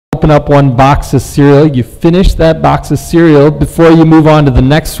open up one box of cereal, you finish that box of cereal before you move on to the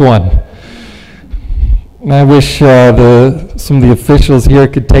next one. And I wish some of the officials here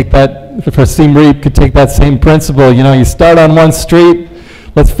could take that, for Siem Reap, could take that same principle. You know, you start on one street,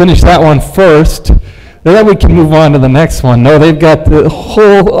 let's finish that one first, then we can move on to the next one. No, they've got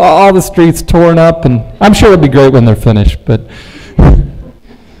all the streets torn up, and I'm sure it'll be great when they're finished, but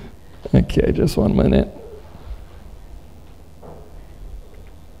okay, just 1 minute.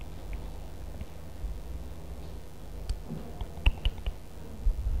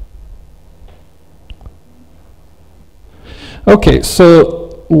 Okay,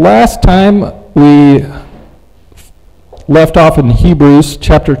 so last time we left off in Hebrews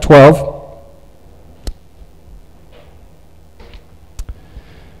chapter 12.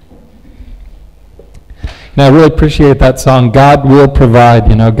 And I really appreciate that song, God Will Provide.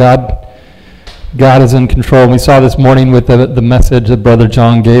 You know, God is in control. And we saw this morning with the message that Brother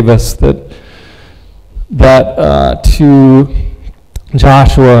John gave us that to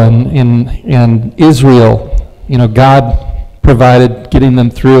Joshua and Israel, you know, God provided getting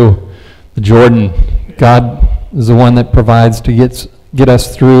them through the Jordan. God is the one that provides to get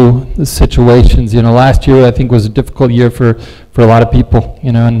us through the situations. You know, last year I think was a difficult year for a lot of people,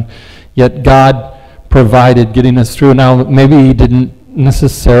 you know, and yet God provided getting us through. Now, maybe he didn't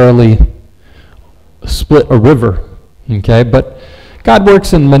necessarily split a river, okay, but God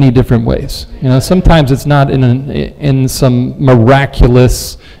works in many different ways. You know, sometimes it's not in some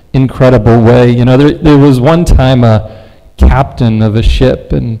miraculous, incredible way. You know, there was one time a captain of a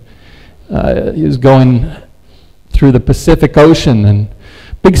ship, and he was going through the Pacific Ocean, and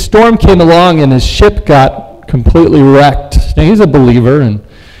a big storm came along, and his ship got completely wrecked. Now, he's a believer, and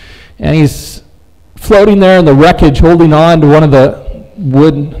he's floating there in the wreckage, holding on to one of the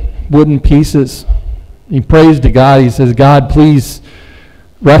wooden pieces. He prays to God. He says, God, please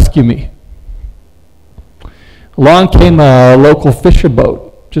rescue me. Along came a local fisher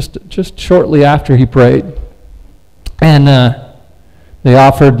boat just shortly after he prayed. And they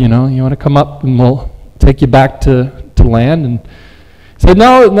offered, you know, you want to come up and we'll take you back to land? And he said,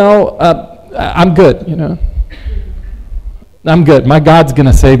 no, I'm good, you know. I'm good. My God's going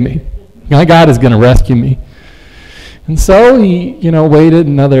to save me. My God is going to rescue me. And so he, you know, waited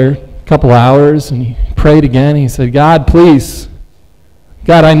another couple hours, and he prayed again. He said, God, please,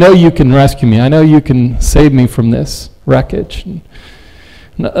 God, I know you can rescue me. I know you can save me from this wreckage. And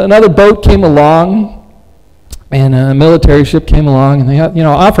another boat came along, and a military ship came along, and they, you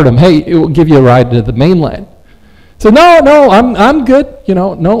know, offered him, hey, it will give you a ride to the mainland. So no, I'm good. You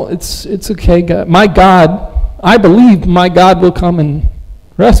know, no, it's okay. God. My God, I believe my God will come and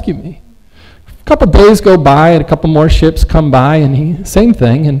rescue me. A couple days go by, and a couple more ships come by, and same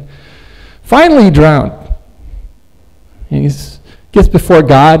thing, and finally he drowned. And he gets before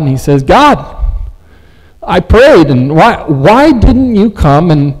God, and he says, God, I prayed, and why didn't you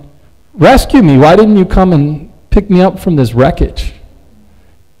come and rescue me? Why didn't you come and pick me up from this wreckage?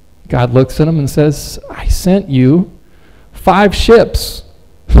 God looks at him and says, I sent you 5 ships.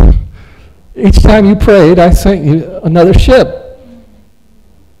 Each time you prayed, I sent you another ship.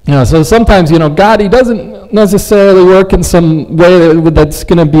 You know, so sometimes, you know, God, he doesn't necessarily work in some way that's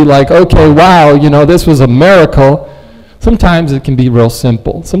going to be like, okay, wow, you know, this was a miracle. Sometimes it can be real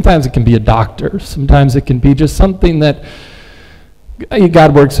simple. Sometimes it can be a doctor. Sometimes it can be just something that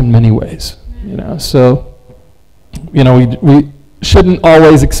God works in many ways, you know. So, you know, we shouldn't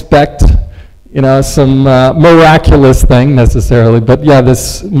always expect, you know, some miraculous thing necessarily. But yeah,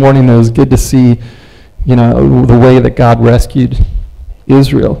 this morning it was good to see, you know, the way that God rescued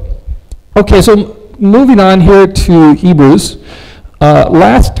Israel. Okay, so moving on here to Hebrews.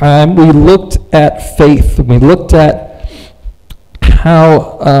 Last time we looked at faith. We looked at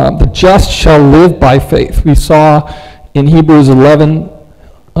how the just shall live by faith. We saw in Hebrews 11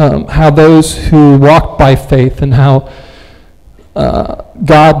 how those who walked by faith and how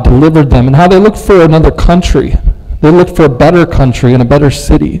God delivered them, and how they looked for another country. They looked for a better country and a better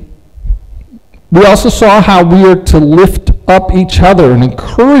city. We also saw how we are to lift up each other and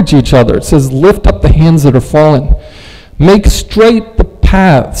encourage each other. It says, lift up the hands that are fallen. Make straight the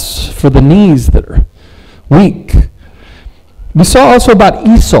paths for the knees that are weak. We saw also about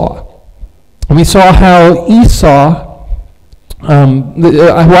Esau. We saw how Esau, who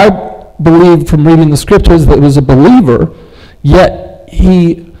I believe from reading the scriptures that was a believer, yet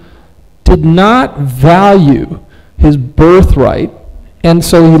he did not value his birthright, and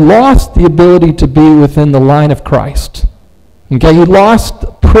so he lost the ability to be within the line of Christ. Okay, he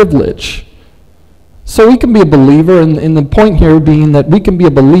lost privilege So we can be a believer, and the point here being that we can be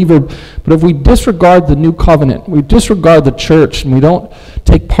a believer, but if we disregard the new covenant, we disregard the church, and we don't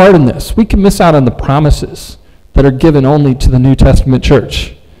take part in this, we can miss out on the promises that are given only to the New Testament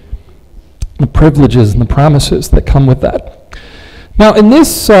church. The privileges and the promises that come with that. Now, in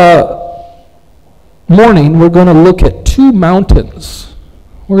this morning, we're going to look at two mountains.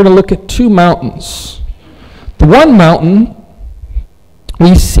 We're going to look at two mountains. The one mountain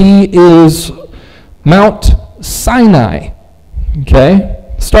we see is Mount Sinai, okay?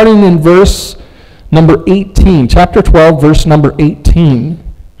 Starting in verse number 18, chapter 12, verse number 18.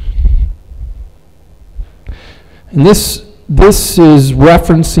 And this is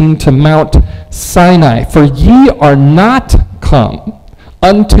referencing to Mount Sinai. For ye are not come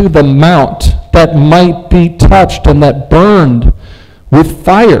unto the mount that might be touched and that burned with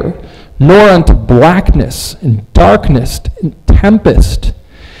fire, nor unto blackness and darkness and tempest,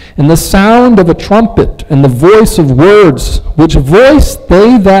 and the sound of a trumpet, and the voice of words, which voice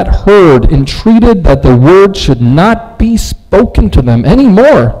they that heard entreated that the word should not be spoken to them any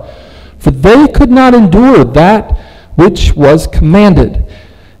more, for they could not endure that which was commanded.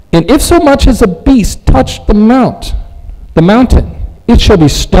 And if so much as a beast touched the mountain, it shall be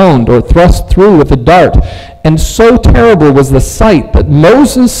stoned or thrust through with a dart. And so terrible was the sight that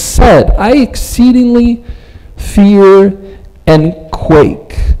Moses said, I exceedingly fear and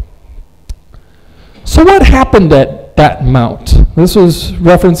quake. So what happened at that mount? This was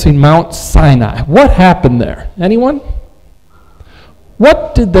referencing Mount Sinai. What happened there? Anyone?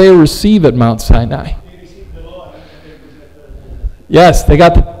 What did they receive at Mount Sinai? Yes, they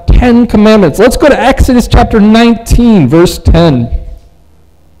got the 10 Commandments. Let's go to Exodus chapter 19, verse 10.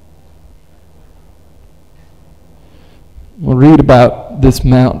 We'll read about this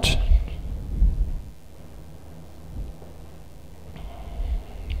mount.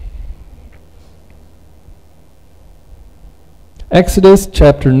 Exodus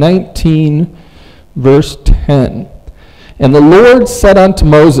chapter 19, verse 10. And the Lord said unto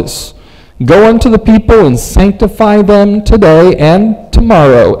Moses, Go unto the people and sanctify them today and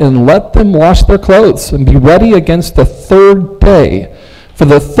tomorrow, and let them wash their clothes, and be ready against the third day. For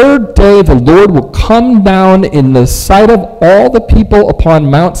the third day the Lord will come down in the sight of all the people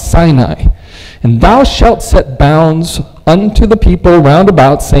upon Mount Sinai. And thou shalt set bounds unto the people round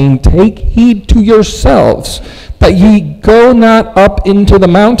about, saying, Take heed to yourselves, that ye go not up into the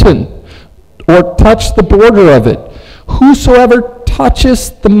mountain, or touch the border of it. Whosoever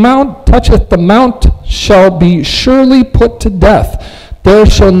toucheth the mount shall be surely put to death. There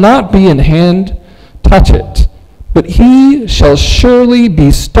shall not be an hand touch it, but he shall surely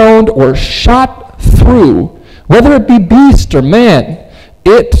be stoned or shot through, whether it be beast or man,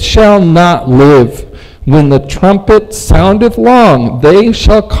 it shall not live. When the trumpet soundeth long, they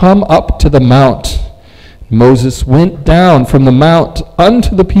shall come up to the mount. Moses went down from the mount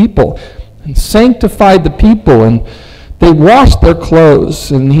unto the people, and sanctified the people, and they washed their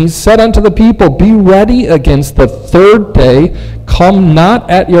clothes. And he said unto the people, Be ready against the third day, come not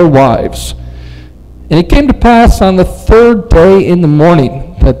at your wives. And it came to pass on the third day in the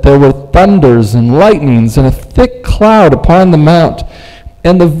morning, that there were thunders and lightnings, and a thick cloud upon the mount,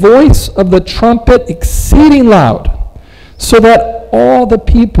 and the voice of the trumpet exceeding loud, so that all the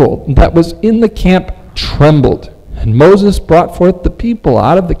people that was in the camp trembled. And Moses brought forth the people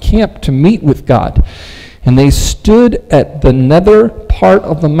out of the camp to meet with God. And they stood at the nether part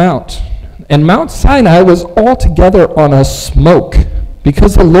of the mount. And Mount Sinai was altogether on a smoke,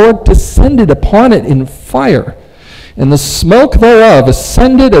 because the Lord descended upon it in fire. And the smoke thereof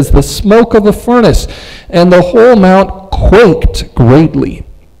ascended as the smoke of a furnace, and the whole mount quaked greatly.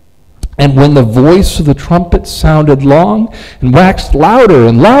 And when the voice of the trumpet sounded long, and waxed louder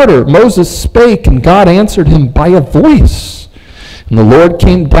and louder, Moses spake, and God answered him by a voice. And the Lord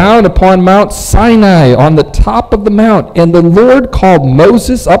came down upon Mount Sinai on the top of the mount, and the Lord called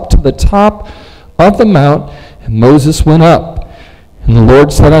Moses up to the top of the mount, and Moses went up. And the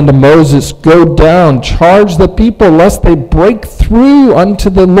Lord said unto Moses, Go down, charge the people, lest they break through unto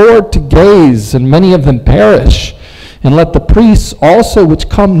the Lord to gaze, and many of them perish. And let the priests also which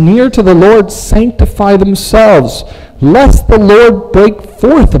come near to the Lord sanctify themselves, lest the Lord break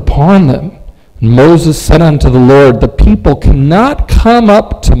forth upon them. And Moses said unto the Lord, The people cannot come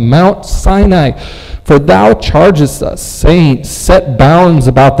up to Mount Sinai, for thou chargest us, saying, Set bounds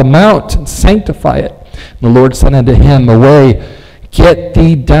about the mount, and sanctify it. And the Lord said unto him, Away, get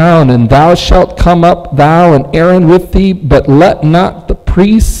thee down, and thou shalt come up, thou and Aaron with thee, but let not the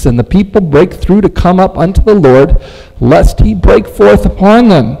priests and the people break through to come up unto the Lord, lest he break forth upon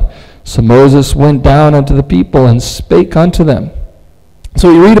them. So Moses went down unto the people, and spake unto them.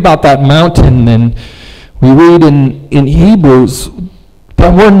 So we read about that mountain, and we read in Hebrews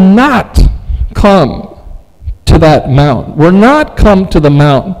that we're not come to that mount. We're not come to the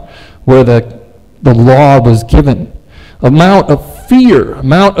mount where the law was given. A mount of fear, a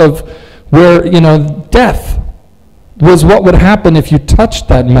mount of where, death was what would happen if you touched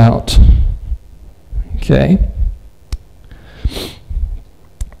that mount. Okay?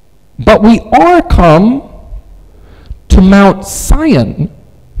 But we are come to Mount Sion,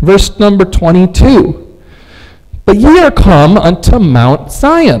 verse number 22. But ye are come unto Mount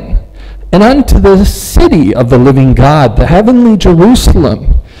Sion, and unto the city of the living God, the heavenly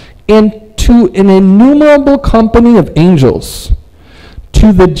Jerusalem, and to an innumerable company of angels,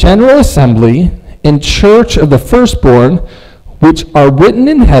 to the general assembly and church of the firstborn, which are written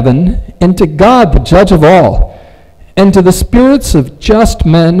in heaven, and to God the judge of all, and to the spirits of just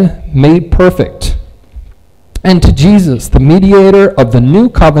men made perfect, and to Jesus, the mediator of the new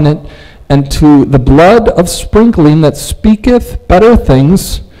covenant, and to the blood of sprinkling that speaketh better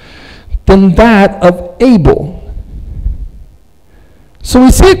things than that of Abel. So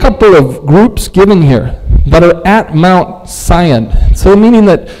we see a couple of groups given here that are at Mount Sion. So meaning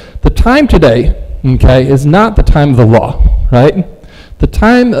that the time today, is not the time of the law, right? The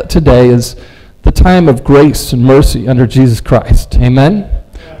time today is the time of grace and mercy under Jesus Christ. Amen?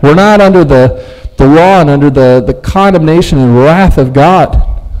 We're not under the law and under the condemnation and wrath of God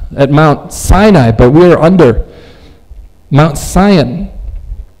at Mount Sinai, but we are under Mount Sion.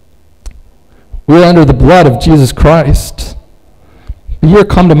 We're under the blood of Jesus Christ. Here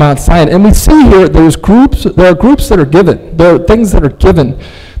come to Mount Sion. And we see here there are groups that are given. There are things that are given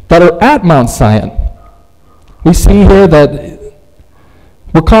that are at Mount Sion. We see here that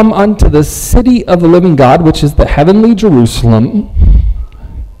we'll come unto the city of the living God, which is the heavenly Jerusalem.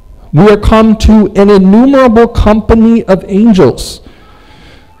 We are come to an innumerable company of angels.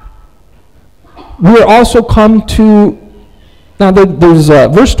 We are also come to, now there's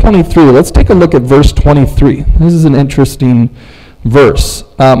verse 23. Let's take a look at verse 23. This is an interesting verse.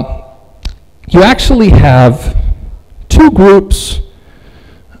 You actually have two groups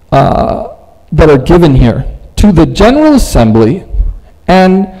that are given here, to the general assembly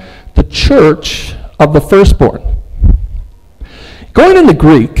and the church of the firstborn. Going into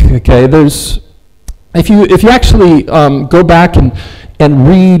Greek, okay, there's, if you actually go back and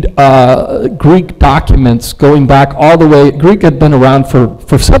read Greek documents going back all the way, Greek had been around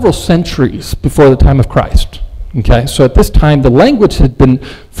for several centuries before the time of Christ. Okay, so at this time the language had been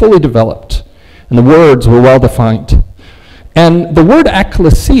fully developed and the words were well defined. And the word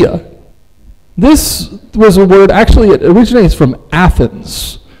ecclesia, this was a word, actually it originates from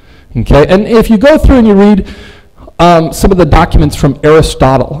Athens. Okay, and if you go through and you read some of the documents from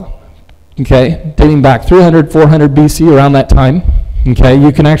Aristotle, okay, dating back 300, 400 BC, around that time, okay,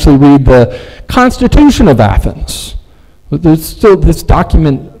 you can actually read the Constitution of Athens. There's still, this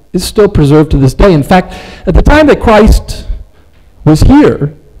document is still preserved to this day. In fact, at the time that Christ was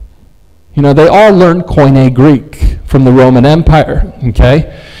here, they all learned Koine Greek from the Roman Empire,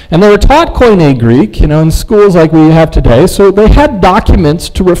 okay? And they were taught Koine Greek, in schools like we have today, so they had documents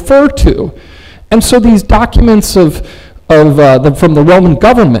to refer to. And so these documents from the Roman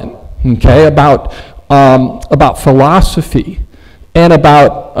government, okay, about philosophy and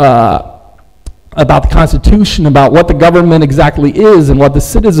about the Constitution, about what the government exactly is and what the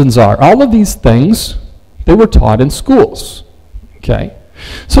citizens are, all of these things, they were taught in schools, okay?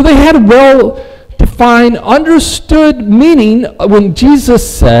 So they had well-defined, understood meaning when Jesus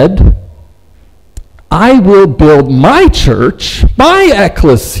said, I will build my church, my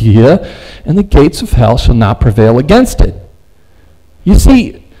ecclesia, and the gates of hell shall not prevail against it. You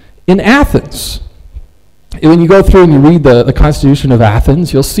see, in Athens, when you go through and you read the Constitution of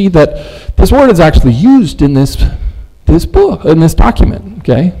Athens, you'll see that this word is actually used in this book, in this document,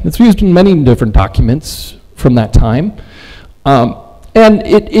 okay? It's used in many different documents from that time. And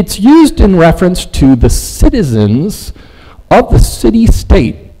it's used in reference to the citizens of the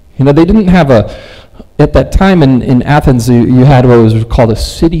city-state. They didn't have at that time in Athens, you had what was called a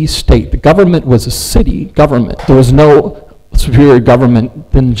city-state. The government was a city government. There was no superior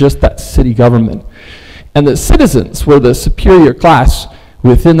government than just that city government. And the citizens were the superior class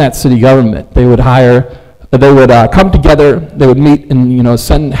within that city government. They would come together, they would meet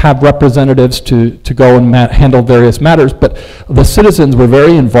and have representatives to go and handle various matters, but the citizens were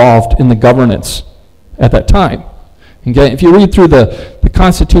very involved in the governance at that time. Okay? If you read through the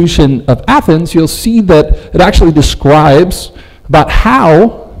Constitution of Athens, you'll see that it actually describes about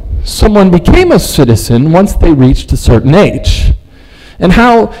how someone became a citizen once they reached a certain age, and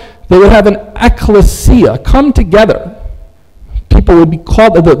how they would have an ecclesia come together, people people would be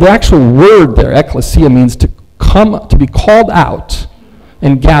called, the actual word there, ecclesia, means to come, to be called out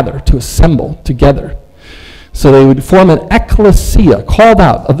and gather, to assemble together. So they would form an ecclesia, called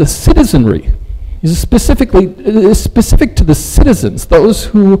out, of the citizenry. It's specific to the citizens, those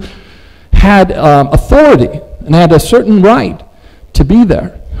who had authority and had a certain right to be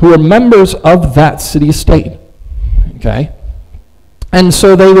there, who were members of that city-state. Okay? And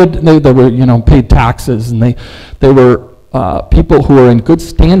so they were, paid taxes, and they were people who were in good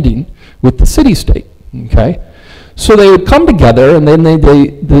standing with the city-state. Okay? So they would come together, and then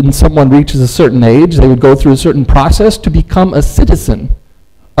then someone reaches a certain age, they would go through a certain process to become a citizen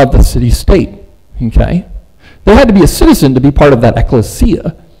of the city-state. Okay? They had to be a citizen to be part of that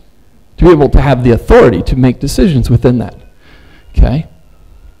ecclesia, to be able to have the authority to make decisions within that. Okay?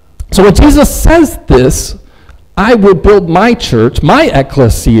 So when Jesus says this, I will build my church, my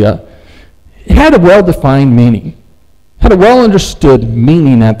ecclesia, it had a well-defined meaning, had a well-understood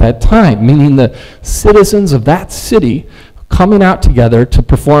meaning at that time, meaning the citizens of that city coming out together to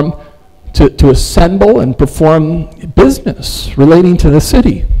perform, to assemble and perform business relating to the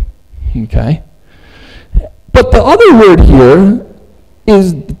city. Okay? But the other word here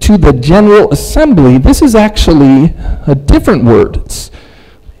is to the general assembly. This is actually a different word.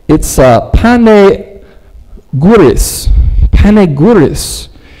 It's Panegyris.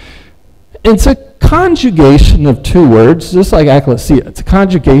 It's a conjugation of two words, just like ecclesia. It's a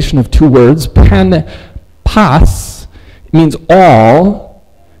conjugation of two words. Pas means all,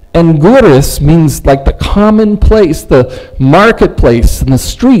 and guris means like the common place, the marketplace, and the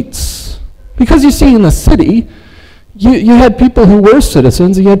streets. Because you see, in the city, you had people who were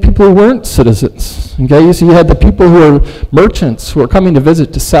citizens, and you had people who weren't citizens. Okay, so you had the people who were merchants who were coming to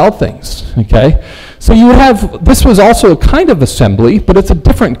visit to sell things. Okay, so you have, this was also a kind of assembly, but it's a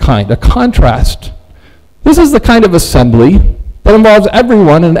different kind, a contrast. This is the kind of assembly that involves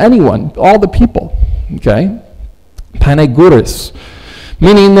everyone and anyone, all the people. Okay, Panegyris,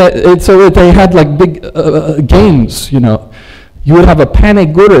 meaning that so that they had like big games, You would have a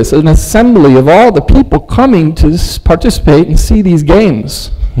panegyris, an assembly of all the people coming to participate and see these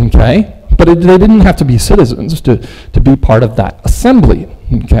games, okay? But they didn't have to be citizens to be part of that assembly,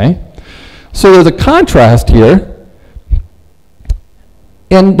 okay? So there's a contrast here,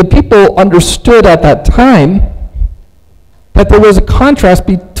 and the people understood at that time that there was a contrast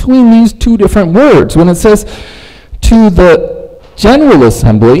between these two different words. When it says to the general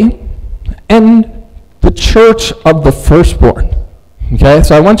assembly and the church of the firstborn. Okay,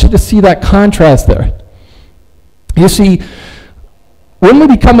 so I want you to see that contrast there. You see, when we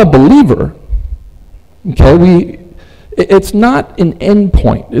become a believer, okay, it's not an end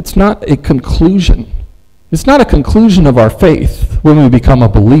point. It's not a conclusion. It's not a conclusion of our faith when we become a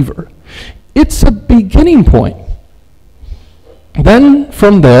believer. It's a beginning point. Then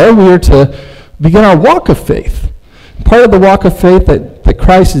from there, we are to begin our walk of faith. Part of the walk of faith that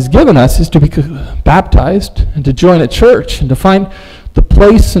Christ has given us is to be baptized and to join a church and to find the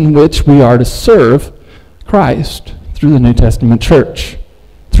place in which we are to serve Christ through the New Testament church,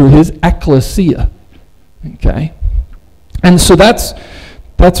 through his ecclesia. Okay? And so that's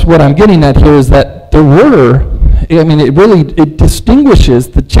what I'm getting at here, is that there were, it distinguishes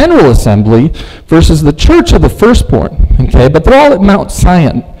the general assembly versus the church of the firstborn. Okay? But they're all at Mount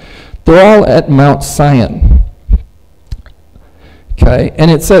Zion. They're all at Mount Zion. Okay, and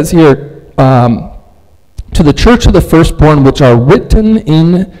it says here, to the church of the firstborn which are written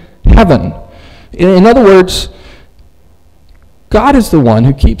in heaven. In other words, God is the one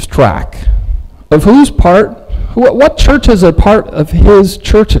who keeps track of who's part, what churches are part of his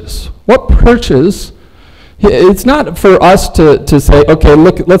churches. What churches, it's not for us to say, okay,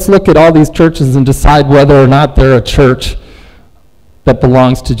 let's look at all these churches and decide whether or not they're a church that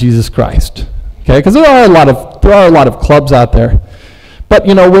belongs to Jesus Christ. Okay, because there are a lot of clubs out there. But,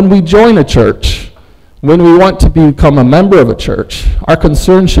 when we join a church, when we want to become a member of a church, our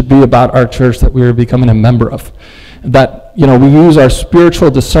concern should be about our church that we are becoming a member of. That, we use our spiritual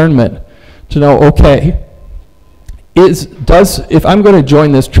discernment to know, okay, if I'm going to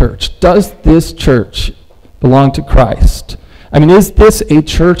join this church, does this church belong to Christ? Is this a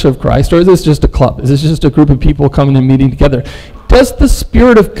church of Christ, or is this just a club? Is this just a group of people coming and meeting together? Does the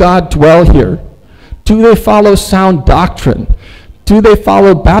Spirit of God dwell here? Do they follow sound doctrine? Do they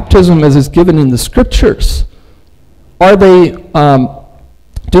follow baptism as is given in the scriptures? Do they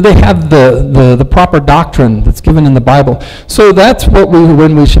have the proper doctrine that's given in the Bible? So that's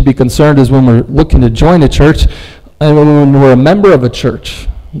when we should be concerned, is when we're looking to join a church, and when we're a member of a church.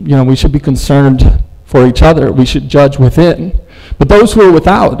 We should be concerned for each other. We should judge within. But those who are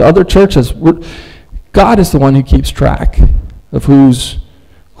without, other churches, God is the one who keeps track of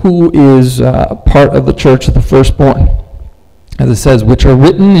who is part of the church of the firstborn, as it says, which are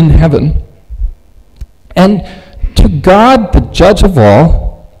written in heaven. And to God, the judge of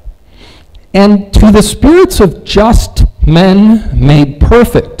all, and to the spirits of just men made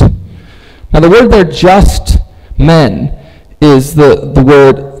perfect. Now the word there, just men, is the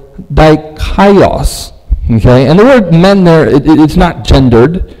word dikaios. Okay, and the word men there, it's not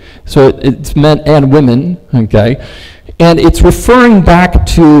gendered, so it's men and women, okay? And it's referring back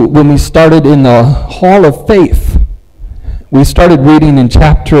to when we started in the Hall of Faith. We started reading in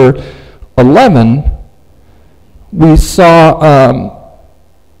chapter 11. We saw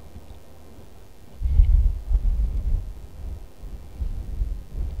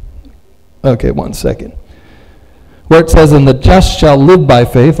okay, one second. Where it says, and the just shall live by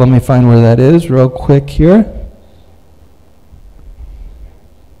faith. Let me find where that is real quick here.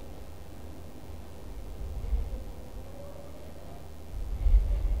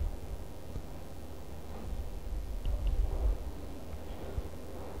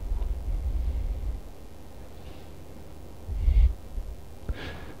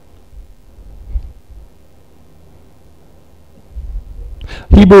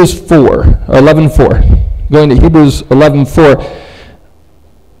 Hebrews 11:4. Going to Hebrews 11:4.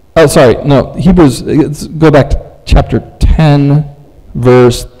 Oh, sorry, no, Hebrews, let's go back to chapter 10,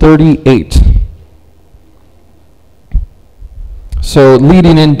 verse 38. So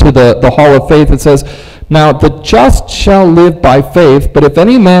leading into the hall of faith, it says, now the just shall live by faith, but if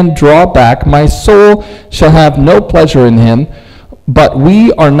any man draw back, my soul shall have no pleasure in him. But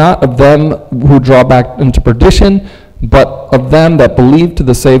we are not of them who draw back into perdition, but of them that believe to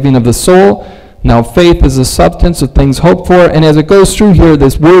the saving of the soul. Now faith is the substance of things hoped for, and as it goes through here,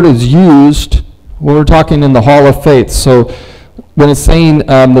 this word is used when we're talking in the hall of faith. So when it's saying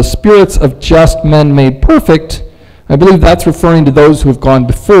the spirits of just men made perfect, I believe that's referring to those who have gone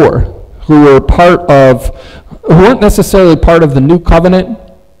before, who weren't necessarily part of the new covenant,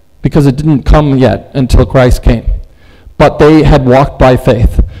 because it didn't come yet until Christ came. But they had walked by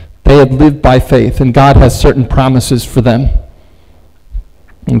faith. They had lived by faith, and God has certain promises for them.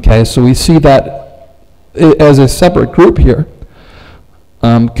 Okay, so we see that as a separate group here.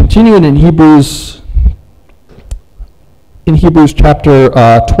 Continuing in Hebrews chapter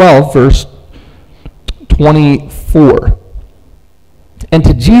 12, verse 24. And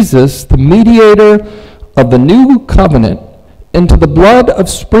to Jesus, the mediator of the new covenant, and to the blood of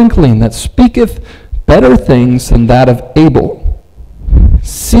sprinkling that speaketh better things than that of Abel.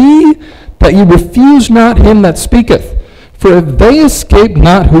 See that you refuse not him that speaketh. For if they escape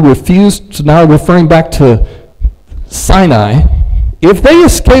not who refused, so now referring back to Sinai, if they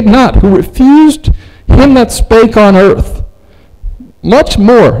escape not who refused him that spake on earth, much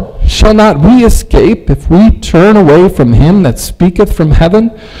more shall not we escape if we turn away from him that speaketh from heaven,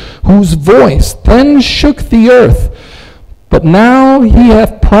 whose voice then shook the earth. But now he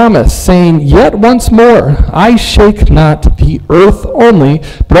hath promised, saying, yet once more I shake not the earth only,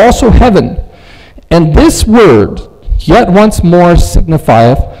 but also heaven. And this word, yet once more,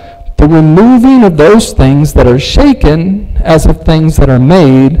 signifieth the removing of those things that are shaken, as of things that are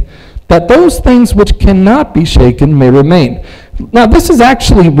made, that those things which cannot be shaken may remain. Now this is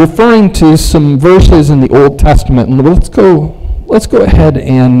actually referring to some verses in the Old Testament. And let's go ahead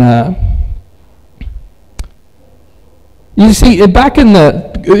and you see, back in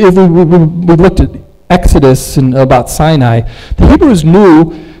if we looked at Exodus and about Sinai, the Hebrews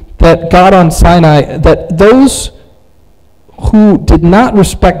knew that God on Sinai, that those who did not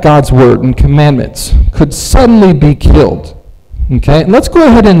respect God's word and commandments could suddenly be killed. Okay, and let's go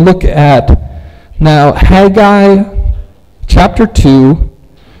ahead and look at now Haggai chapter 2,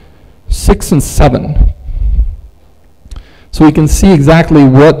 6 and 7. So we can see exactly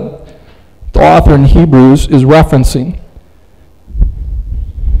what the author in Hebrews is referencing.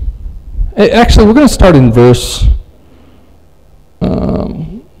 Actually, we're going to start in verse,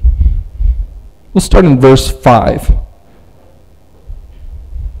 we'll start in verse 5.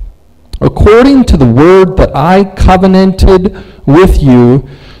 According to the word that I covenanted with you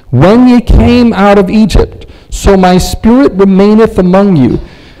when ye came out of Egypt, so my spirit remaineth among you.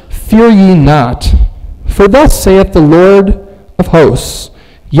 Fear ye not. For thus saith the Lord of hosts,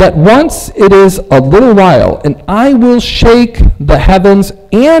 yet once it is a little while, and I will shake the heavens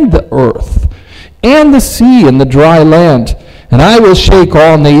and the earth, and the sea and the dry land. And I will shake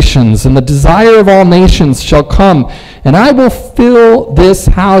all nations, and the desire of all nations shall come, and I will fill this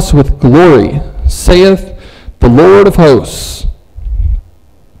house with glory, saith the Lord of hosts.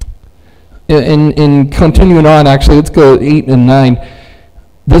 In continuing on, actually, let's go 8 and 9.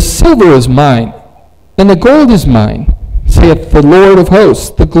 The silver is mine, and the gold is mine, saith the Lord of hosts.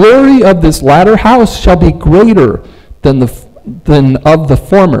 The glory of this latter house shall be greater than of the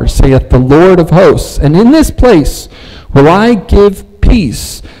former, saith the Lord of hosts. And in this place will I give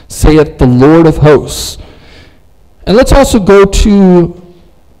peace, saith the Lord of hosts. And let's also go to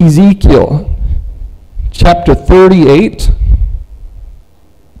Ezekiel chapter 38.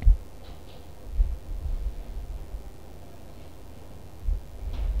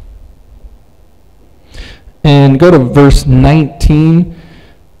 And go to verse 19.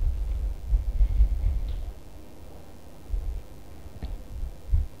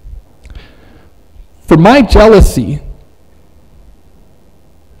 For in my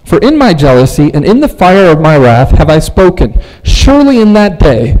jealousy and in the fire of my wrath have I spoken. Surely in that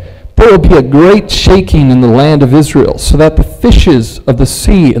day there will be a great shaking in the land of Israel, so that the fishes of the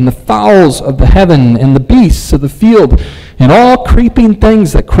sea and the fowls of the heaven and the beasts of the field and all creeping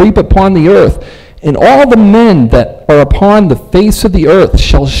things that creep upon the earth and all the men that are upon the face of the earth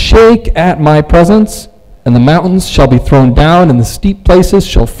shall shake at my presence, and the mountains shall be thrown down, and the steep places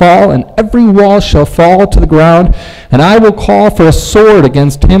shall fall, and every wall shall fall to the ground, and I will call for a sword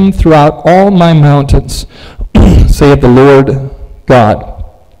against him throughout all my mountains, saith the Lord God.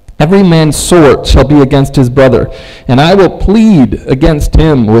 Every man's sword shall be against his brother, and I will plead against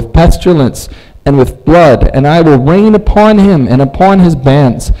him with pestilence and with blood, and I will rain upon him and upon his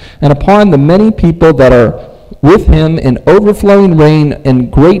bands, and upon the many people that are with him in overflowing rain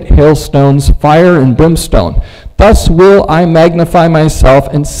and great hailstones, fire and brimstone. Thus will I magnify myself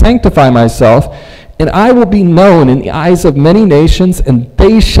and sanctify myself, and I will be known in the eyes of many nations, and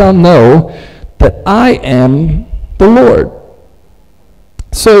they shall know that I am the Lord.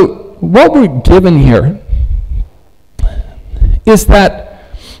 So what we're given here is that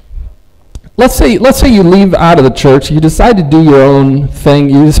let's say you leave out of the church, you decide to do your own thing,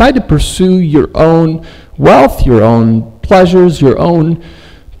 you decide to pursue your own wealth, your own pleasures, your own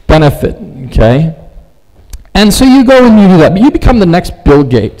benefit, okay? And so you go and you do that, but you become the next Bill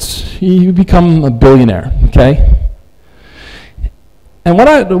Gates. You become a billionaire, okay? And what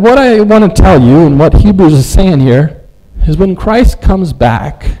I want to tell you, and what Hebrews is saying here, is when Christ comes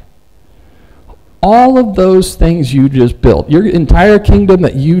back, all of those things you just built, your entire kingdom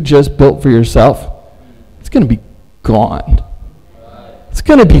that you just built for yourself, it's going to be gone. It's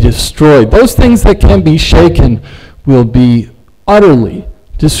going to be destroyed. Those things that can be shaken will be utterly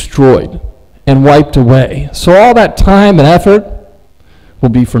destroyed and wiped away. So all that time and effort will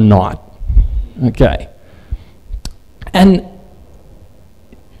be for naught. Okay. And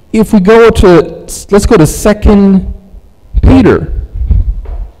if we go to, let's go to 2 Peter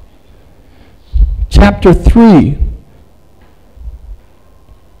chapter 3,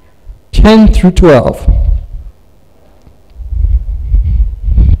 10 through 12.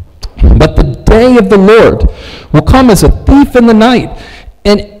 But the day of the Lord will come as a thief in the night,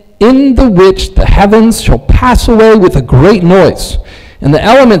 and in the which the heavens shall pass away with a great noise, and the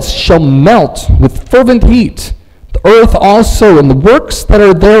elements shall melt with fervent heat. The earth also and the works that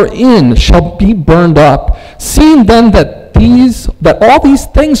are therein shall be burned up. Seeing then that all these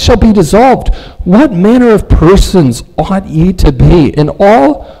things shall be dissolved, what manner of persons ought ye to be in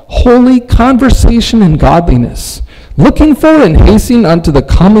all holy conversation and godliness, looking for and hastening unto the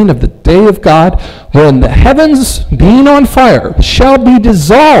coming of the day of God, wherein the heavens, being on fire, shall be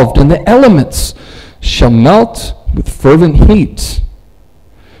dissolved, and the elements shall melt with fervent heat.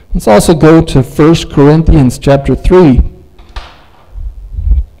 Let's also go to 1 Corinthians chapter 3,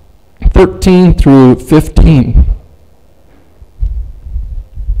 13 through 15.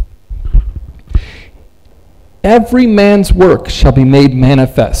 Every man's work shall be made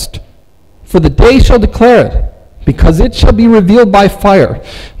manifest, for the day shall declare it, because it shall be revealed by fire,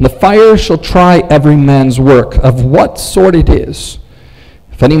 and the fire shall try every man's work, of what sort it is.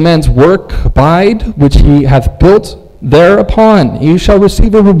 If any man's work abide, which he hath built thereupon, he shall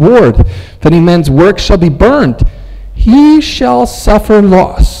receive a reward. If any man's work shall be burned, he shall suffer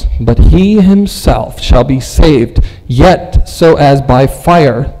loss, but he himself shall be saved, yet so as by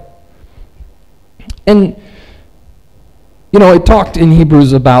fire. And it talked in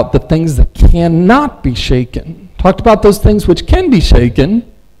Hebrews about the things that cannot be shaken. Talked about those things which can be shaken,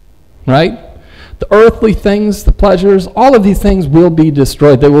 right? The earthly things, the pleasures, all of these things will be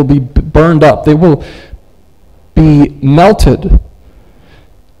destroyed. They will be burned up. They will be melted.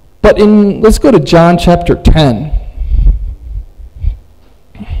 But let's go to John chapter 10,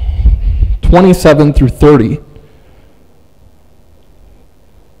 27 through 30.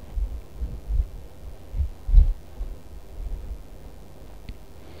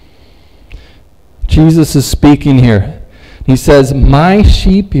 Jesus is speaking here. He says, "My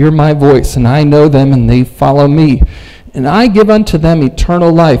sheep hear my voice, and I know them, and they follow me. And I give unto them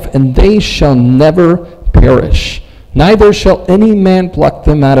eternal life, and they shall never perish. Neither shall any man pluck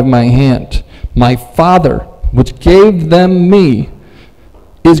them out of my hand. My Father, which gave them me,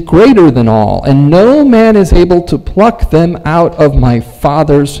 is greater than all, and no man is able to pluck them out of my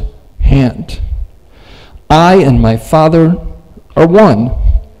Father's hand. I and my Father are one.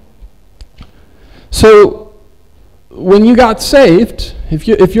 So, when you got saved, if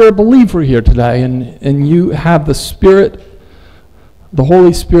you're a believer here today and you have the Spirit, the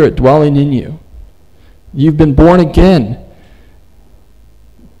Holy Spirit dwelling in you, you've been born again,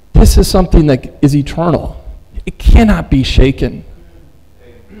 this is something that is eternal. It cannot be shaken.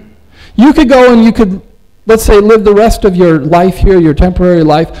 You could go and you could, let's say, live the rest of your life here, your temporary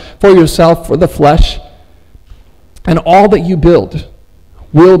life, for yourself, for the flesh, and all that you build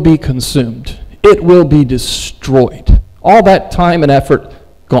will be consumed. It will be destroyed. All that time and effort,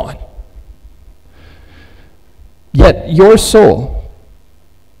 gone. Yet your soul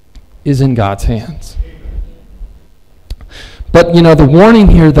is in God's hands. But, the warning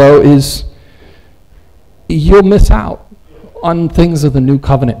here, though, is you'll miss out on things of the new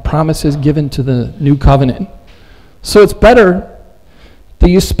covenant, promises given to the new covenant. So it's better that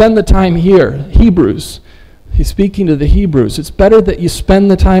you spend the time here. Hebrews, he's speaking to the Hebrews. It's better that you spend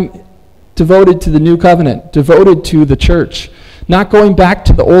the time devoted to the new covenant, devoted to the church, not going back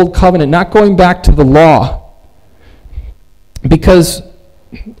to the old covenant, not going back to the law. Because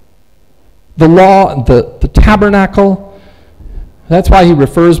the law, the tabernacle, that's why he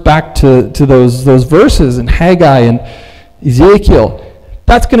refers back to those verses in Haggai and Ezekiel.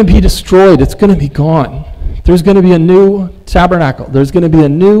 That's going to be destroyed. It's going to be gone. There's going to be a new tabernacle. There's going to be a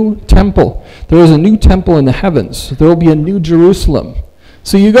new temple. There is a new temple in the heavens. There will be a new Jerusalem.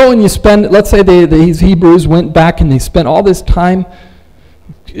 So you go and you spend, let's say these Hebrews went back and they spent all this time,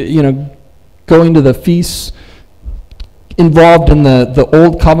 going to the feasts, involved in the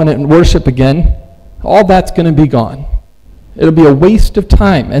old covenant worship again. All that's going to be gone. It'll be a waste of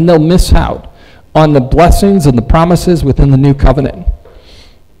time, and they'll miss out on the blessings and the promises within the new covenant.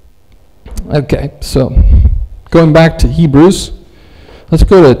 Okay, so going back to Hebrews, let's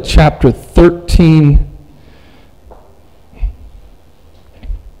go to chapter 13.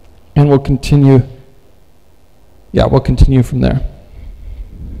 And we'll continue. Yeah, we'll continue from there.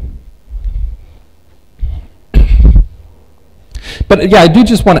 But yeah, I do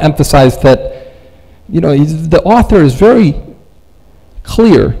just want to emphasize that, the author is very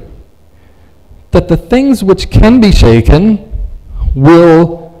clear that the things which can be shaken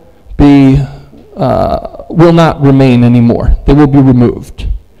will not remain anymore. They will be removed.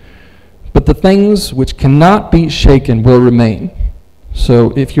 But the things which cannot be shaken will remain.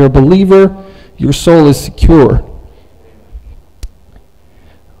 So if you're a believer, your soul is secure.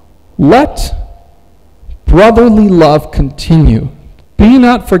 Let brotherly love continue. Be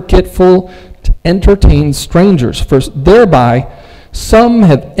not forgetful to entertain strangers, for thereby some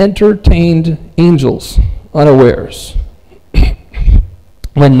have entertained angels unawares.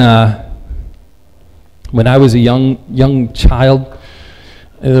 When I was a young child,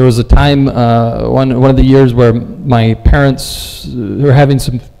 there was a time, one of the years, where my parents were having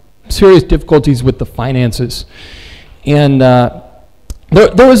some serious difficulties with the finances. And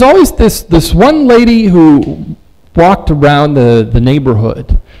there was always this one lady who walked around the neighborhood,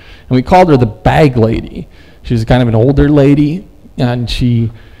 and we called her the bag lady. She was kind of an older lady, and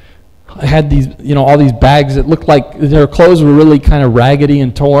she had these, all these bags that looked like their clothes were really kind of raggedy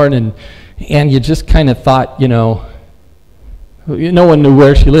and torn, and you just kind of thought, no one knew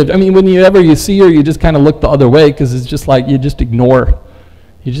where she lived. I mean, whenever you see her, you just kind of look the other way, because it's just like you just ignore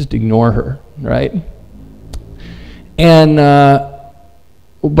her, right? And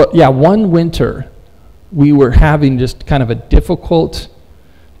but yeah, one winter we were having just kind of a difficult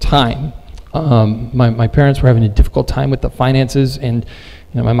time. My parents were having a difficult time with the finances, and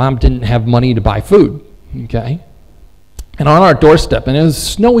my mom didn't have money to buy food. Okay, and on our doorstep, and it was a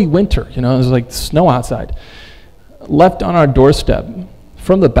snowy winter. It was like snow outside. Left on our doorstep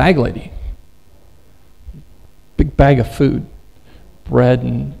from the bag lady, big bag of food, bread,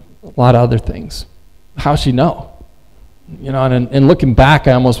 and a lot of other things. How'd she know? And looking back,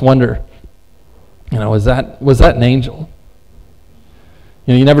 I almost wonder, was that an angel?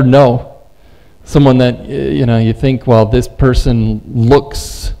 You never know. Someone that you think, well, this person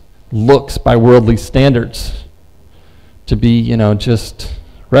looks by worldly standards to be just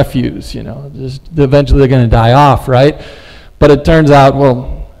refuse, just eventually they're going to die off, right? But it turns out,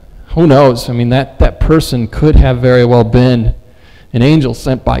 well, who knows? I mean, that person could have very well been an angel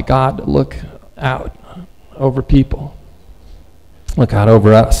sent by God to look out over people, look out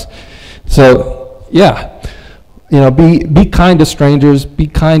over us. So, yeah, be kind to strangers, be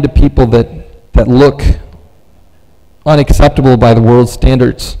kind to people that look unacceptable by the world's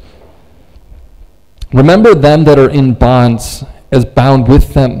standards. Remember them that are in bonds as bound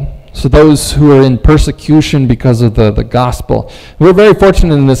with them. So those who are in persecution because of the gospel. We're very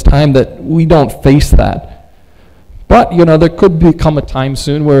fortunate in this time that we don't face that. But, there could become a time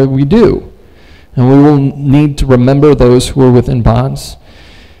soon where we do. And we will need to remember those who are within bonds.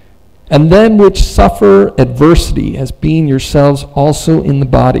 And them which suffer adversity as being yourselves also in the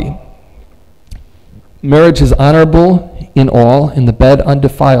body. Marriage is honorable in all, and the bed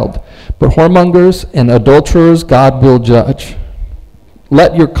undefiled. But whoremongers and adulterers God will judge.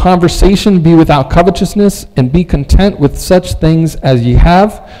 Let your conversation be without covetousness, and be content with such things as ye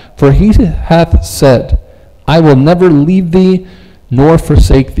have. For he hath said, I will never leave thee nor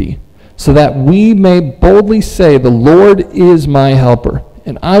forsake thee. So that we may boldly say, the Lord is my helper,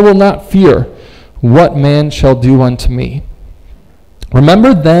 and I will not fear what man shall do unto me.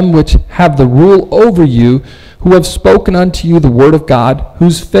 Remember them which have the rule over you, who have spoken unto you the word of God,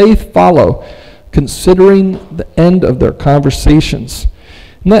 whose faith follow, considering the end of their conversations.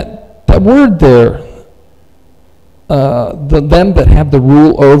 And that word there, them that have the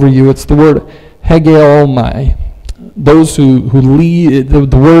rule over you, it's the word hegeomai. Those who lead, the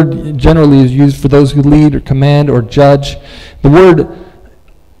word generally is used for those who lead or command or judge. The word,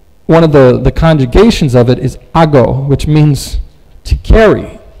 one of the conjugations of it is ago, which means to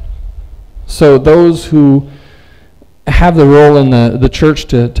carry. So those who have the role in the church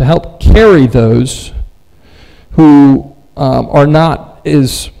to help carry those who are not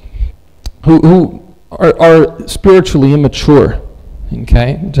who are spiritually immature,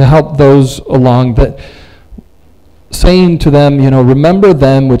 okay, to help those along, that saying to them, remember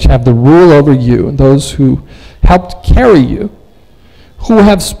them which have the rule over you, those who helped carry you, who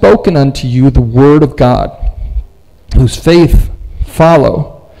have spoken unto you the word of God, whose faith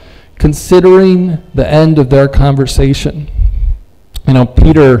follow, considering the end of their conversation.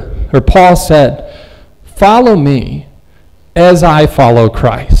 Paul said, follow me as I follow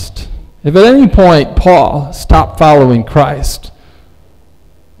Christ. If at any point Paul stopped following Christ,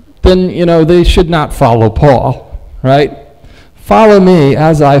 then, they should not follow Paul, right? Follow me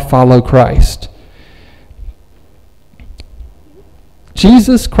as I follow Christ.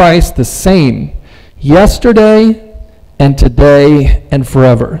 Jesus Christ the same yesterday and today and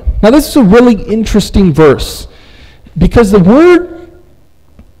forever. Now this is a really interesting verse, because the word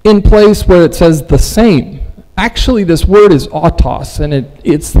in place where it says the same, actually this word is autos, and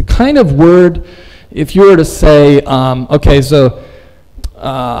it's the kind of word, if you were to say,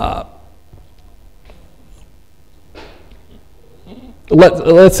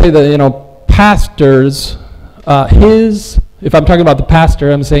 let's say that, pastors, if I'm talking about the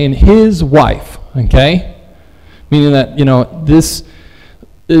pastor, I'm saying his wife, okay? Meaning that, this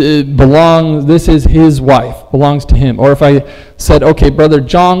is his wife, belongs to him. Or if I said, okay, Brother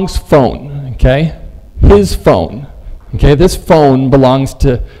Jong's phone, okay? His phone, okay? This phone belongs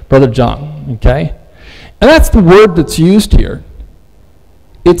to Brother Jong, okay? And that's the word that's used here.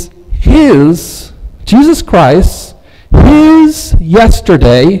 It's his, Jesus Christ, his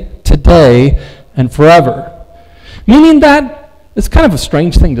yesterday, today, and forever. Meaning that it's kind of a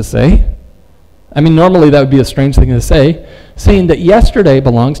strange thing to say. I mean, normally that would be a strange thing to say, saying that yesterday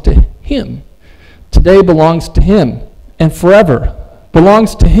belongs to him, today belongs to him, and forever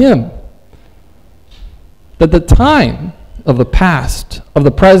belongs to him. That the time of the past, of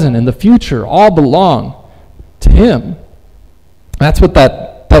the present, and the future all belong to him. That's what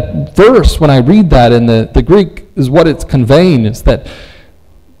that verse, when I read that in the Greek, is what it's conveying, is that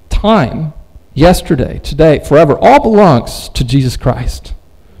time, yesterday, today, forever, all belongs to Jesus Christ.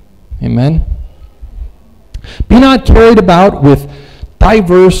 Amen. Be not carried about with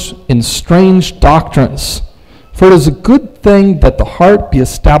diverse and strange doctrines, for it is a good thing that the heart be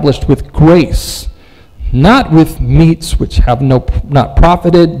established with grace, not with meats which have not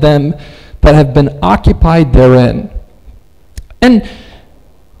profited them that have been occupied therein. And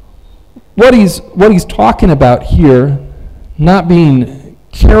what he's talking about here, not being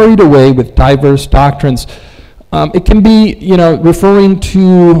carried away with diverse doctrines, it can be, referring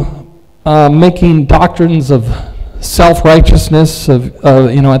to making doctrines of self-righteousness,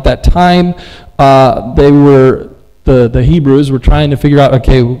 at that time, the Hebrews were trying to figure out,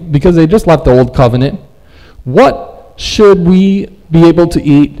 okay, because they just left the old covenant, what should we be able to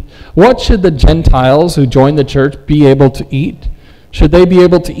eat? What should the Gentiles who join the church be able to eat? Should they be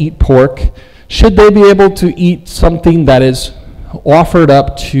able to eat pork? Should they be able to eat something that is offered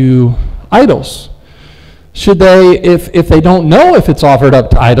up to idols? Should they, if they don't know if it's offered up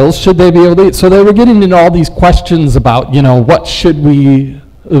to idols, should they be able to eat? So they were getting into all these questions about, what should we,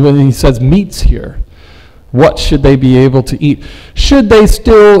 when he says meats here, what should they be able to eat? Should they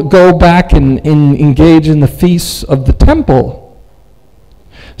still go back and engage in the feasts of the temple?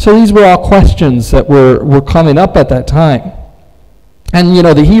 So these were all questions that were coming up at that time. And,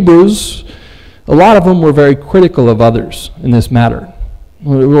 the Hebrews, a lot of them were very critical of others in this matter.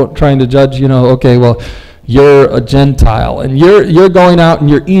 We weren't trying to judge, okay, well, you're a Gentile, and you're going out and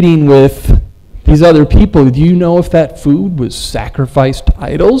you're eating with these other people. Do you know if that food was sacrificed to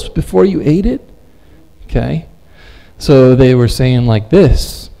idols before you ate it? Okay. So they were saying like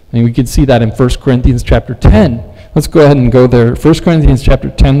this. And we could see that in 1 Corinthians chapter 10. Let's go ahead and go there. 1 Corinthians chapter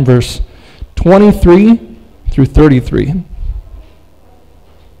 10, verse 23 through 33.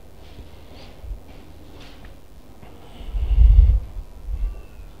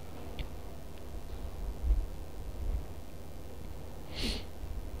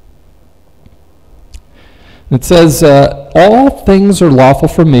 It says, all things are lawful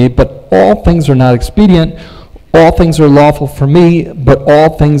for me, but all things are not expedient. All things are lawful for me, but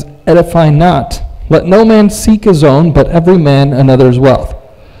all things edify not. Let no man seek his own, but every man another's wealth.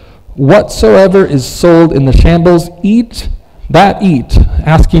 Whatsoever is sold in the shambles, eat,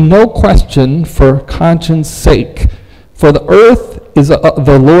 asking no question for conscience sake. For the earth is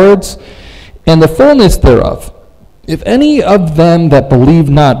the Lord's, and the fullness thereof. If any of them that believe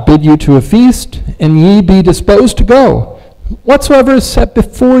not bid you to a feast, and ye be disposed to go, whatsoever is set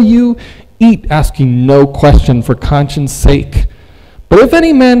before you, eat, asking no question for conscience sake. But if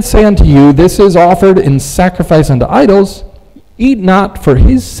any man say unto you, this is offered in sacrifice unto idols, eat not for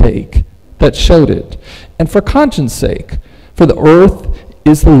his sake that showed it, and for conscience sake. For the earth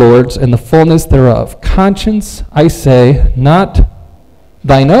is the Lord's, and the fullness thereof. Conscience, I say, not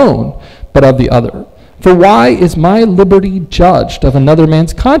thine own, but of the other. For why is my liberty judged of another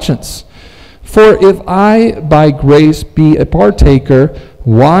man's conscience? For if I by grace be a partaker,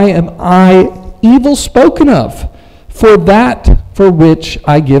 why am I evil spoken of? For that for which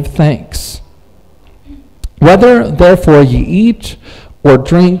I give thanks. Whether therefore ye eat or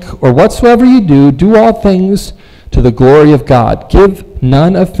drink or whatsoever ye do, do all things to the glory of God. Give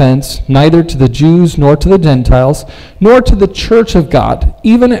none offense, neither to the Jews nor to the Gentiles, nor to the church of God,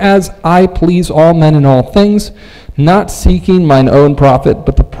 even as I please all men in all things, not seeking mine own profit,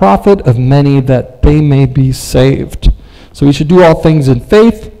 but the profit of many, that they may be saved. So we should do all things in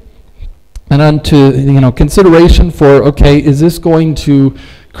faith and unto consideration for, okay, is this going to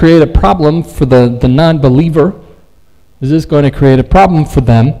create a problem for the non-believer? Is this going to create a problem for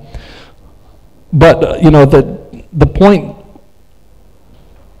them? But the point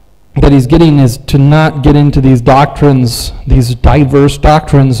that he's getting is to not get into these doctrines, these diverse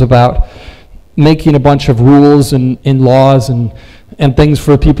doctrines about making a bunch of rules and laws and things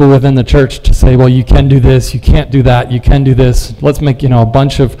for people within the church to say, well, you can do this, you can't do that, you can do this. Let's make, a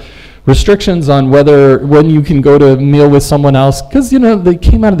bunch of restrictions on when you can go to a meal with someone else. Because, they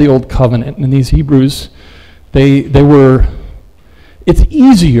came out of the old covenant, and these Hebrews, it's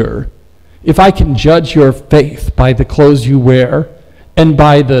easier if I can judge your faith by the clothes you wear and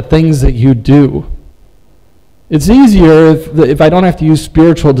by the things that you do. It's easier if I don't have to use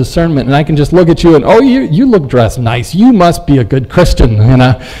spiritual discernment and I can just look at you and, oh, you look dressed nice. You must be a good Christian,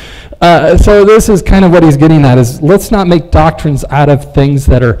 So this is kind of what he's getting at, is let's not make doctrines out of things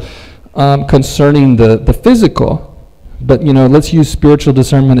that are concerning the physical, but, let's use spiritual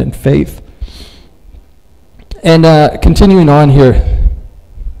discernment and faith. And continuing on here,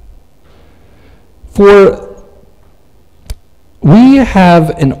 for we have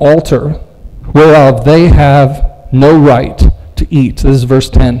an altar whereof they have no right to eat. This is verse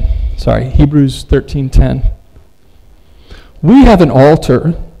 10. Sorry, Hebrews 13:10. We have an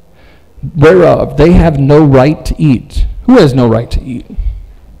altar whereof they have no right to eat. Who has no right to eat?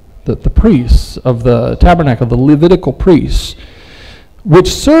 The priests of the tabernacle, the Levitical priests,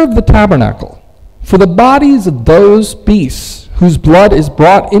 which serve the tabernacle. For the bodies of those beasts whose blood is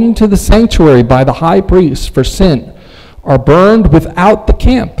brought into the sanctuary by the high priest for sin are burned without the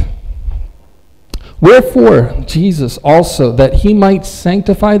camp. Wherefore Jesus also, that he might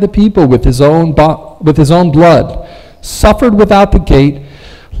sanctify the people with his own blood, suffered without the gate.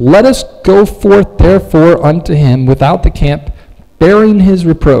 Let us go forth therefore unto him without the camp, bearing his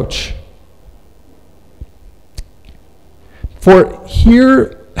reproach. For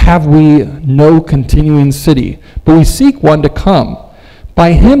here have we no continuing city, but we seek one to come.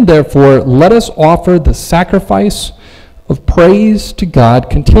 By him therefore let us offer the sacrifice of praise to God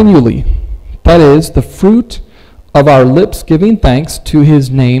continually. That is, the fruit of our lips giving thanks to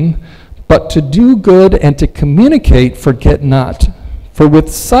his name But to do good and to communicate, forget not. For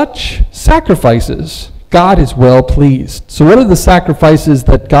with such sacrifices, God is well pleased. So what are the sacrifices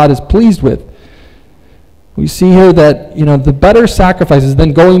that God is pleased with? We see here that, the better sacrifices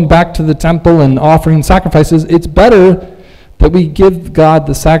than going back to the temple and offering sacrifices, it's better that we give God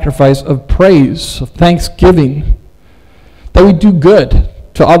the sacrifice of praise, of thanksgiving, that we do good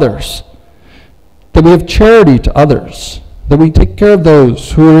to others, that we have charity to others, that we take care of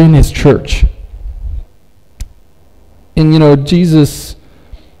those who are in his church. And Jesus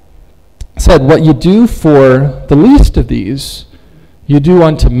said, what you do for the least of these, you do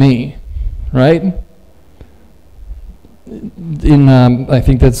unto me, right? In, I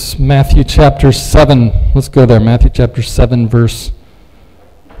think that's Matthew chapter 7. Let's go there, Matthew chapter 7, verse...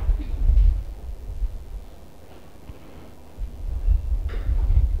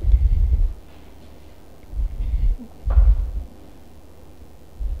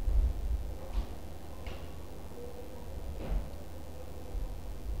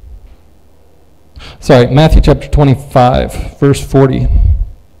 Sorry, Matthew chapter 25, verse 40.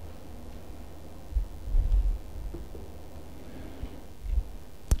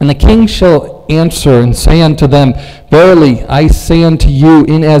 And the king shall answer and say unto them, Verily I say unto you,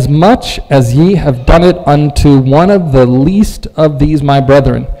 inasmuch as ye have done it unto one of the least of these my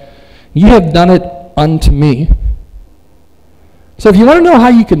brethren, ye have done it unto me. So if you want to know how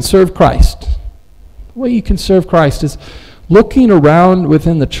you can serve Christ, the way you can serve Christ is looking around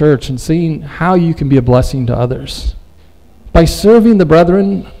within the church and seeing how you can be a blessing to others. By serving the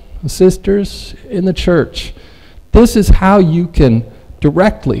brethren and sisters in the church, this is how you can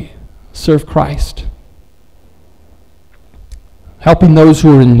directly serve Christ. Helping those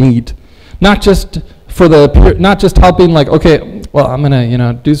who are in need. Not just helping like, okay, well, I'm going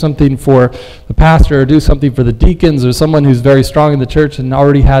to, do something for the pastor or do something for the deacons or someone who's very strong in the church and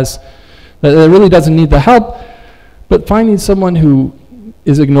already that really doesn't need the help, but finding someone who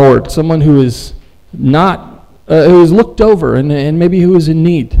is ignored, someone who is not, who is looked over and maybe who is in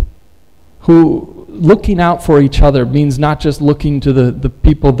need, who looking out for each other means not just looking to the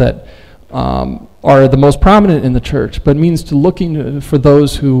people that are the most prominent in the church, but means to looking for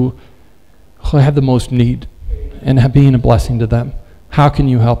those who have the most need and being a blessing to them. How can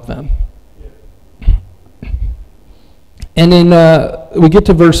you help them? And then we get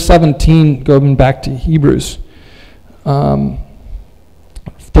to verse 17, going back to Hebrews 13,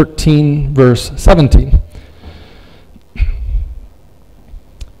 verse 17.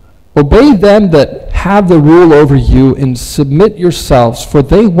 Obey them that have the rule over you, and submit yourselves, for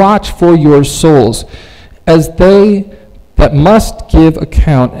they watch for your souls, as they that must give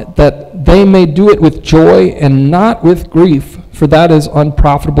account, that they may do it with joy and not with grief, for that is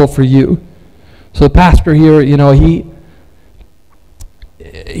unprofitable for you. So the pastor here, he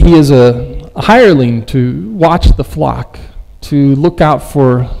is a hireling to watch the flock, to look out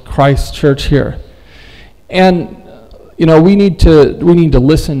for Christ's church here. And we need to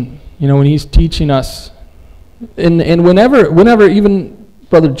listen, when he's teaching us. And whenever even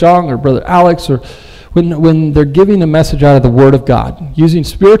Brother John or Brother Alex, or when they're giving a message out of the Word of God, using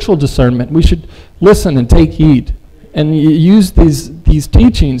spiritual discernment, we should listen and take heed and use these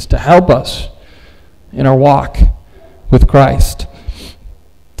teachings to help us in our walk with Christ.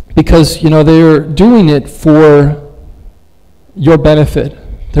 Because, they're doing it for your benefit.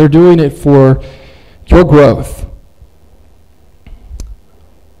 They're doing it for your growth.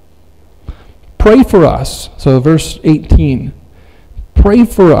 Pray for us. So verse 18. Pray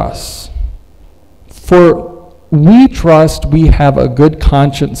for us. For we trust we have a good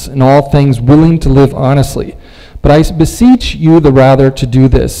conscience in all things, willing to live honestly. But I beseech you the rather to do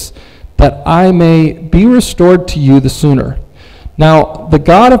this, that I may be restored to you the sooner. Now the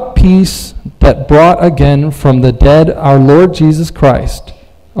God of peace that brought again from the dead our Lord Jesus,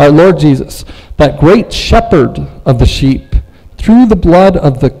 that great shepherd of the sheep, through the blood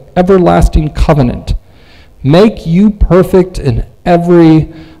of the everlasting covenant, make you perfect in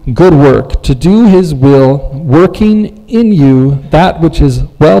every good work, to do his will, working in you that which is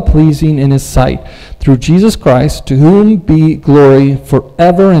well-pleasing in his sight, through Jesus Christ, to whom be glory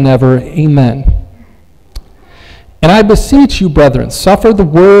forever and ever. Amen. And I beseech you, brethren, suffer the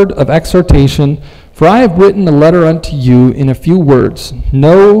word of exhortation, for I have written a letter unto you in a few words.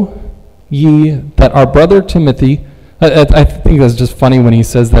 Know ye that our brother Timothy, I think that's just funny when he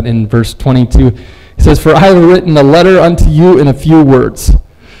says that in verse 22. He says, for I have written a letter unto you in a few words.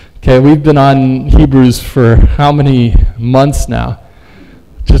 Okay, we've been on Hebrews for how many months now?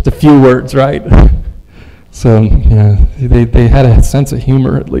 Just a few words, right? So, yeah, they had a sense of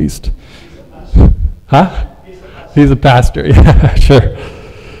humor at least. Huh? He's a pastor, yeah, sure.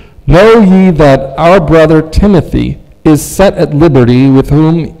 Know ye that our brother Timothy is set at liberty, with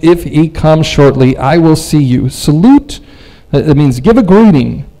whom, if he comes shortly, I will see you. Salute, that means give a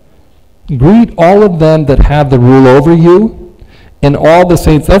greeting. Greet all of them that have the rule over you, and all the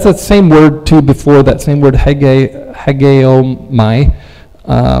saints. That's that same word, too, before, that same word, hagiomai,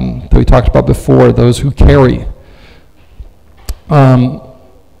 that we talked about before, those who carry.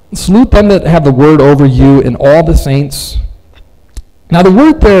 Salute them that have the word over you, and all the saints. Now, the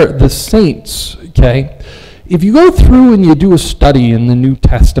word there, the saints, okay, if you go through and you do a study in the New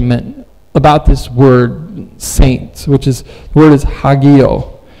Testament about this word saints, which is, the word is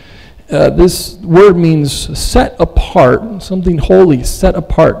hagio. This word means set apart, something holy, set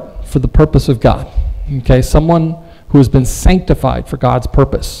apart for the purpose of God. Okay, someone who has been sanctified for God's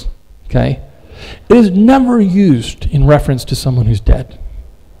purpose. Okay, it is never used in reference to someone who's dead.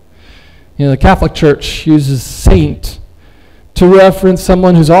 You know, the Catholic Church uses saint to reference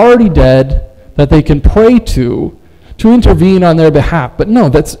someone who's already dead that they can pray to intervene on their behalf. But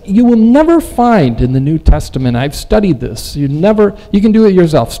no, you will never find in the New Testament. I've studied this. You can do it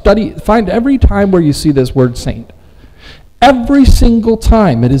yourself. Find every time where you see this word saint. Every single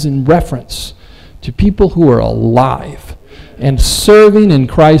time it is in reference to people who are alive and serving in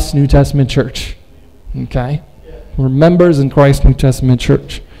Christ's New Testament church. Okay? We're members in Christ's New Testament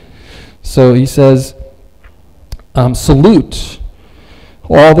church. So he says, salute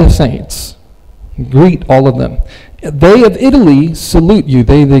all the saints. Greet all of them. They of Italy salute you.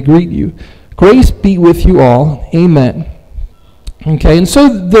 They greet you. Grace be with you all. Amen. Okay, and so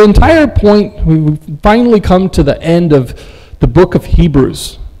the entire point, we've finally come to the end of the book of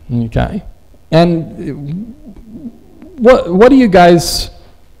Hebrews. Okay, and what do you guys,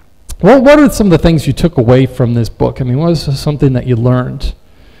 what are some of the things you took away from this book? I mean, what was something that you learned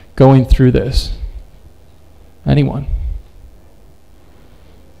going through this? Anyone?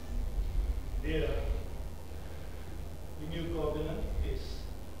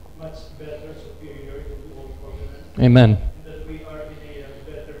 Amen. That we are in a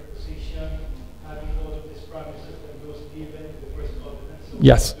better position, having all of these promises and those given in the first covenant. So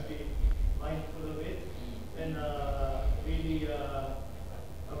yes. We have to be mindful of it, and really,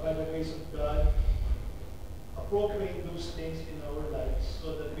 by the grace of God, appropriate those things in our lives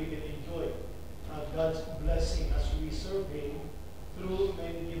so that we can enjoy God's blessing as we serve Him through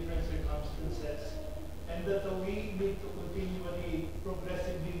many different circumstances, and that we need to continually,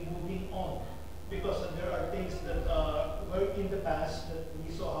 progressively moving on. Because there are things that were in the past that we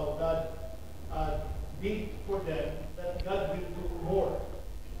saw how God did for them, that God will do more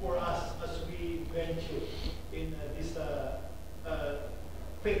for us as we venture in this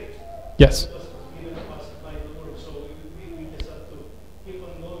faith. Yes. That was given to us by the Lord. So we just have to keep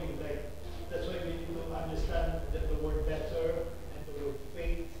on going. Like, that's why we need to understand that the word better and the word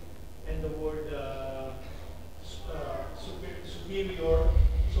faith and the word superior.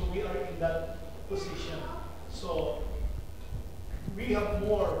 So we are in that position. So we have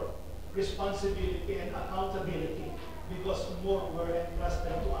more responsibility and accountability because more were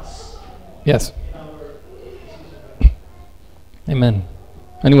entrusted to us. Yes. In our season. Amen.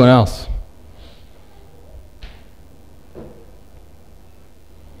 Anyone else?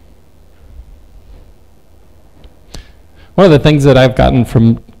 One of the things that I've gotten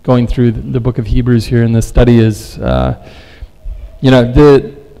from going through the book of Hebrews here in this study is,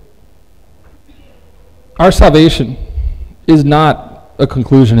 our salvation is not a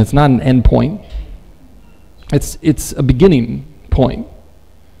conclusion. It's not an end point. It's a beginning point.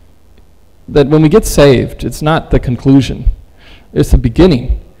 That when we get saved, it's not the conclusion. It's the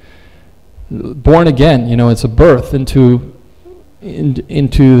beginning. Born again, it's a birth into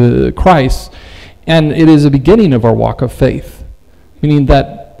Christ, and it is a beginning of our walk of faith. Meaning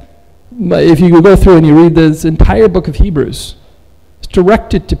that if you go through and you read this entire book of Hebrews, it's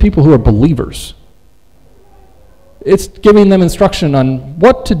directed to people who are believers. It's giving them instruction on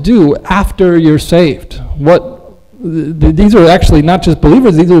what to do after you're saved. These are actually not just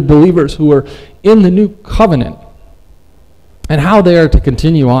believers, these are believers who are in the new covenant and how they are to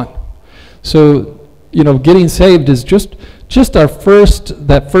continue on. So, getting saved is just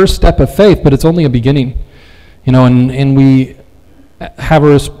that first step of faith, but it's only a beginning. And we have a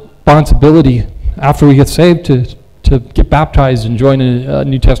responsibility after we get saved to get baptized and join a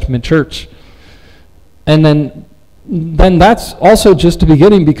New Testament church. And then that's also just a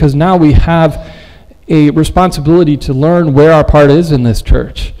beginning, because now we have a responsibility to learn where our part is in this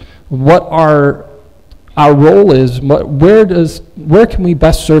church, what our role is, where can we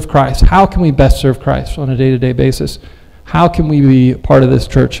best serve Christ, how can we best serve Christ on a day-to-day basis, how can we be part of this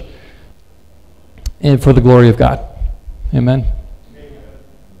church and for the glory of God. Amen.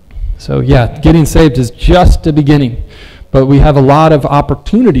 So yeah, getting saved is just the beginning. But we have a lot of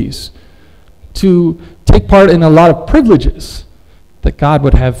opportunities to take part in a lot of privileges that God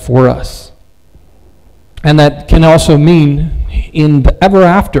would have for us. And that can also mean in the ever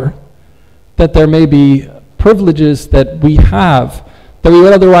after that there may be privileges that we have that we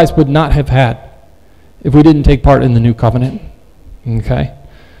otherwise would not have had if we didn't take part in the new covenant. Okay?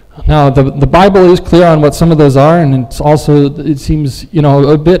 Now, the Bible is clear on what some of those are, and it's also, it seems,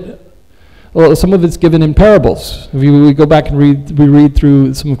 a bit, well, some of it's given in parables. If we go back and read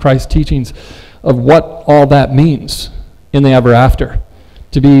through some of Christ's teachings of what all that means in the ever after,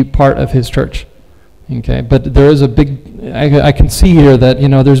 to be part of his church. Okay, but there is a big, I can see here that,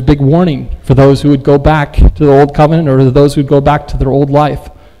 there's big warning for those who would go back to the old covenant or those who would go back to their old life,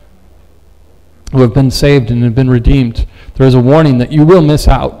 who have been saved and have been redeemed. There is a warning that you will miss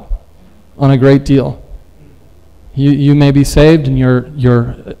out on a great deal. You may be saved and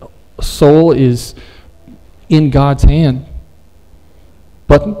your soul is in God's hand,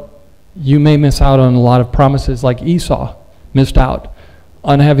 but you may miss out on a lot of promises like Esau missed out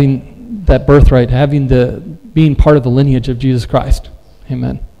on having that birthright, being part of the lineage of Jesus Christ.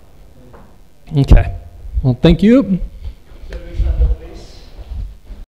 Amen. Okay. Well, thank you.